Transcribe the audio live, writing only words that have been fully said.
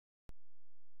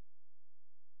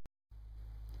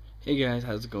Hey guys,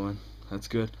 how's it going? That's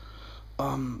good.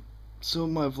 So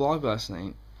my vlog last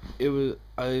night,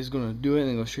 I was gonna do it and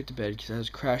then go straight to bed because I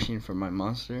was crashing from my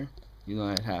Monster. You know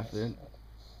I had half of it.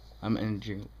 I'm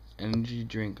energy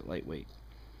drink lightweight,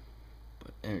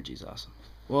 but energy's awesome.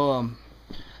 Well,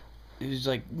 it was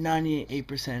like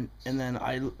 98%, and then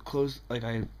I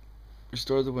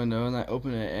restored the window and I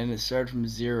opened it and it started from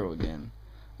zero again.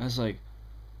 I was like,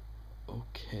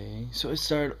 okay, so it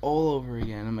started all over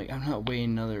again. I'm like, I'm not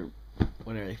waiting another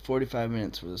whatever, like 45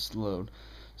 minutes for this to load.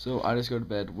 So I just go to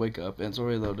bed, wake up, and it's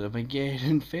already loaded. I'm like, yeah, it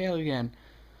didn't fail again.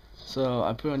 So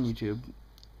I put it on YouTube,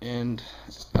 and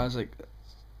I was like,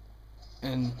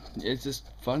 and it's just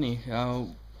funny how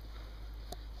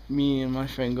me and my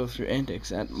friend go through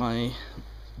antics at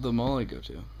the mall I go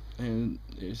to, and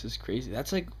it's just crazy.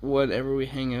 That's like whenever we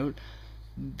hang out,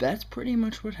 that's pretty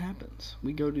much what happens.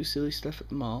 We go do silly stuff at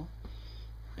the mall,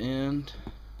 and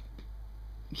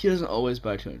he doesn't always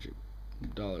buy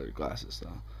 $200 glasses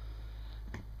though.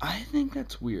 I think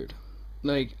that's weird.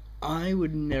 Like, I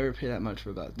would never pay that much for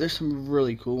a glass. There's some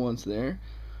really cool ones there,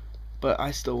 but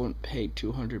I still wouldn't pay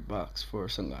 $200 for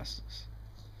sunglasses.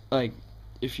 Like,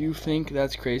 if you think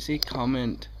that's crazy,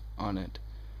 comment on it.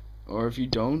 Or if you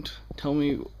don't, tell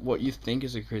me what you think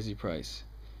is a crazy price.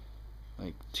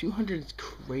 Like, 200 is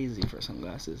crazy for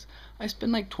sunglasses. I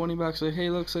spend like $20, like,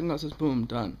 hey, look, sunglasses, boom,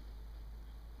 done.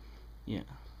 Yeah.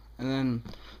 And then,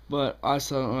 but I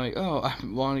saw, I'm like, oh, I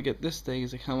want to get this thing.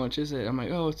 He's like, how much is it? I'm like,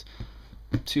 oh, it's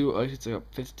it's like a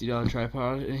 $50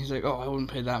 tripod, and he's like, oh, I wouldn't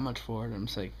pay that much for it. And I'm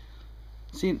just like,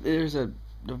 see, there's a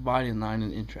dividing line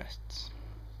in interests.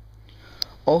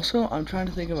 Also, I'm trying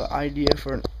to think of an idea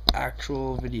for an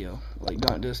actual video, like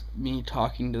not just me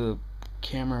talking to the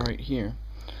camera right here,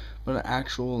 but an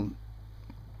actual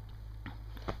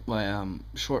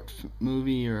short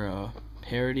movie or a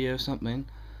parody of something.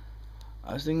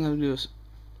 I was thinking of doing.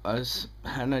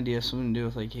 Had an idea of something to do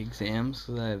with like exams,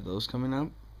 because I have those coming up.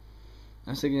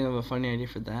 I was thinking of a funny idea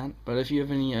for that. But if you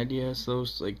have any ideas,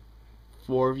 those like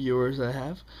 4 viewers I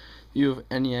have, if you have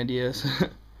any ideas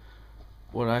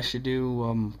what I should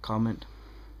do, comment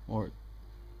or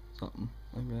something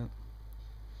like that.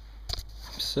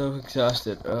 I'm so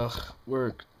exhausted. Ugh,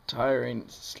 work, tiring,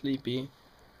 sleepy.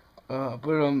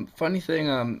 But funny thing,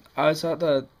 I was at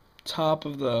the top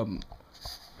of the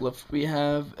lift we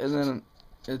have, and then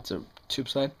it's a tube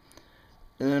side,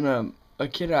 and then a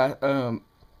kid asked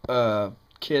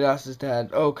his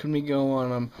dad, "Oh, can we go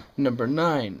on number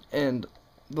 9?" And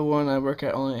the one I work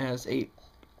at only has 8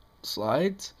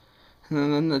 slides.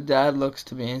 And then the dad looks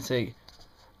to me and say,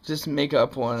 "Just make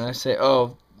up one." And I say,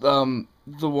 "Oh,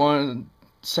 the one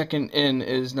second in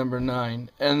is number 9."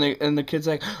 And the kid's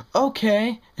like,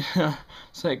 "Okay."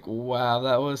 It's like, wow,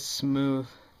 that was smooth.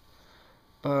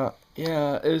 But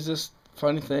yeah, it was just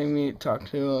funny thing. We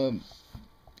talked to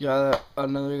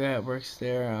another guy that works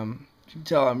there. You can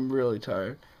tell I'm really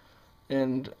tired,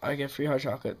 and I get free hot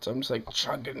chocolate, so I'm just like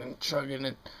chugging and chugging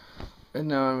it, and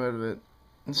now I'm out of it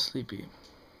and sleepy.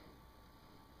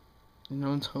 No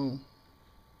one's home.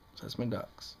 So that's my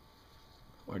dogs.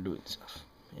 Or doing stuff.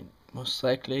 And most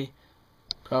likely,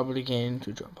 probably getting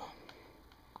into trouble.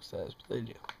 Because that's what they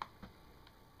do.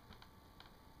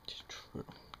 It's true.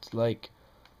 It's like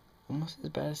almost as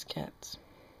bad as cats.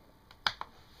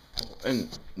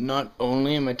 And not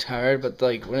only am I tired, but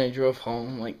like when I drove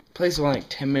home, like the place was only like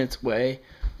 10 minutes away,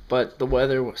 but the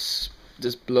weather was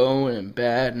just blowing and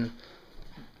bad, and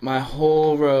my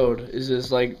whole road is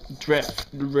just like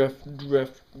drift, drift,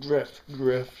 drift, drift,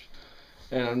 drift.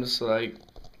 And I'm just like,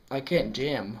 I can't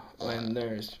jam when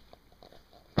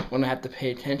I have to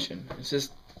pay attention. It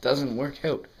just doesn't work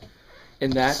out.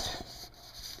 And that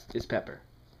is Pepper.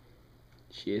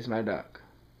 She is my dog.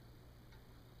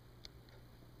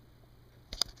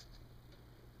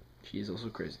 She is also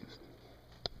crazy.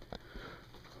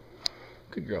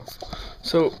 Good girl.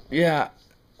 So yeah,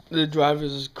 the drive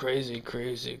is crazy,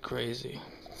 crazy, crazy.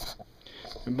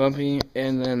 And bumpy,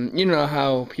 and then you know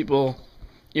how people,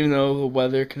 even though the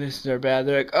weather conditions are bad,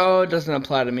 they're like, oh, it doesn't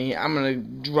apply to me. I'm gonna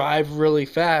drive really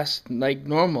fast like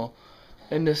normal,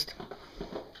 and just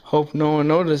hope no one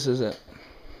notices it.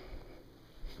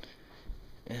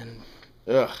 And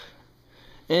ugh.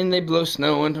 And they blow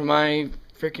snow into my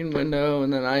freaking window,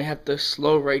 and then I have to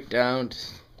slow right down.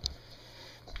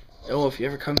 Oh, if you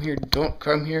ever come here, don't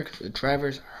come here because the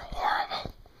drivers are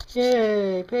horrible.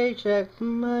 Yay, paycheck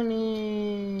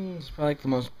money. It's probably like the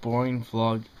most boring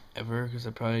vlog ever because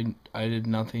I did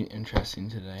nothing interesting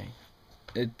today.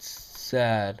 It's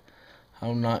sad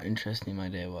how not interesting my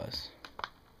day was.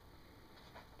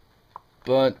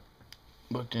 But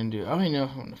what can I do? I don't even know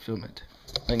if I want to film it.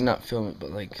 Like not film it,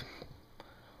 but like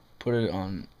put it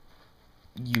on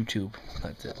YouTube.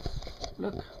 That's it.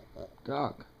 Look,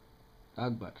 dog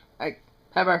butt. Hey,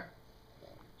 Pepper.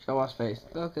 Show us face.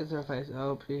 Look, it's her face.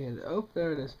 Oh, oh,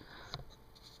 there it is.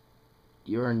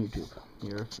 You're on YouTube.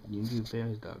 You're a YouTube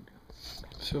famous dog.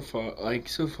 So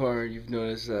far, you've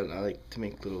noticed that I like to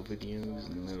make little videos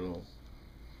and little,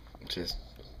 just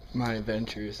my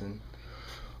adventures. And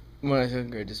when I was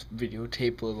younger, I just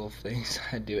videotape little things.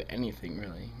 I'd do anything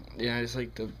really. Yeah, I just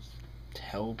like to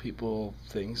tell people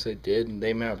things I did, and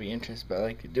they may not be interested, but I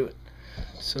like to do it.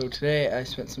 So today I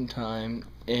spent some time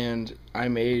and I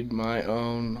made my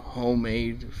own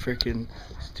homemade freaking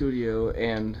studio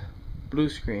and blue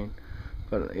screen,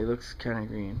 but it looks kind of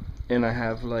green. And I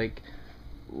have like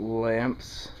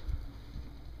lamps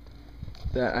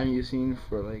that I'm using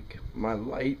for like my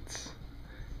lights,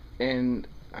 and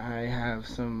I have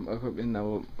some equipment that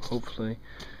will hopefully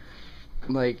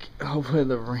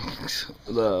the rings,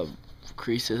 the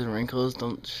creases and wrinkles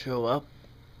don't show up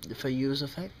if I use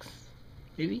effects,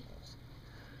 maybe.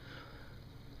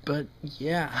 But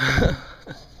yeah,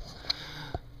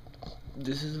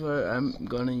 this is what I'm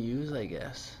gonna use, I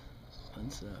guess.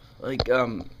 Fun stuff.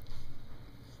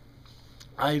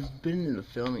 I've been into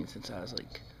filming since I was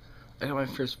I got my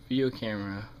first video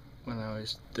camera when I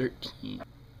was 13.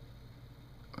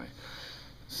 Right.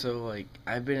 So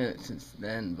I've been in it since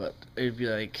then, but it'd be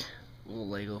little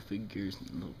Lego figures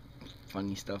and little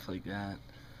funny stuff like that.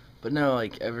 But no,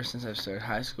 ever since I've started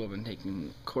high school, I've been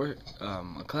taking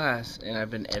a class, and I've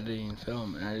been editing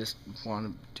film, and I just want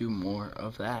to do more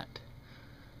of that.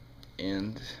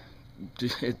 And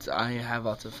I have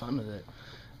lots of fun with it,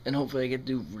 and hopefully I get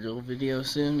to do real videos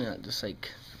soon, and not just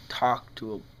talk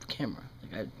to a camera.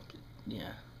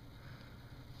 Yeah,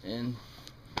 and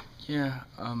yeah.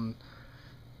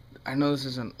 I know this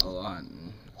isn't a lot,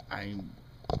 and I'm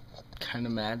kind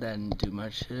of mad that I didn't do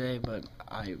much today, but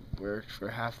I worked for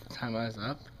half the time I was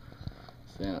up,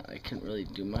 so I couldn't really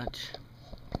do much.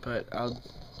 But I'll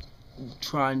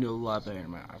try and do a lot better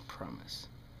tomorrow, I promise.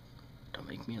 Don't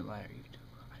make me a liar, YouTube.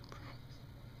 I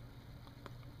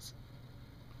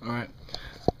promise.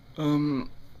 Alright.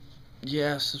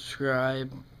 Yeah,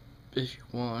 subscribe if you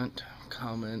want,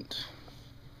 comment,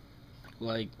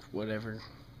 whatever.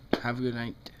 Have a good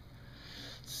night.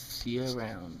 See you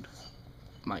around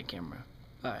my camera.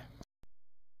 Bye.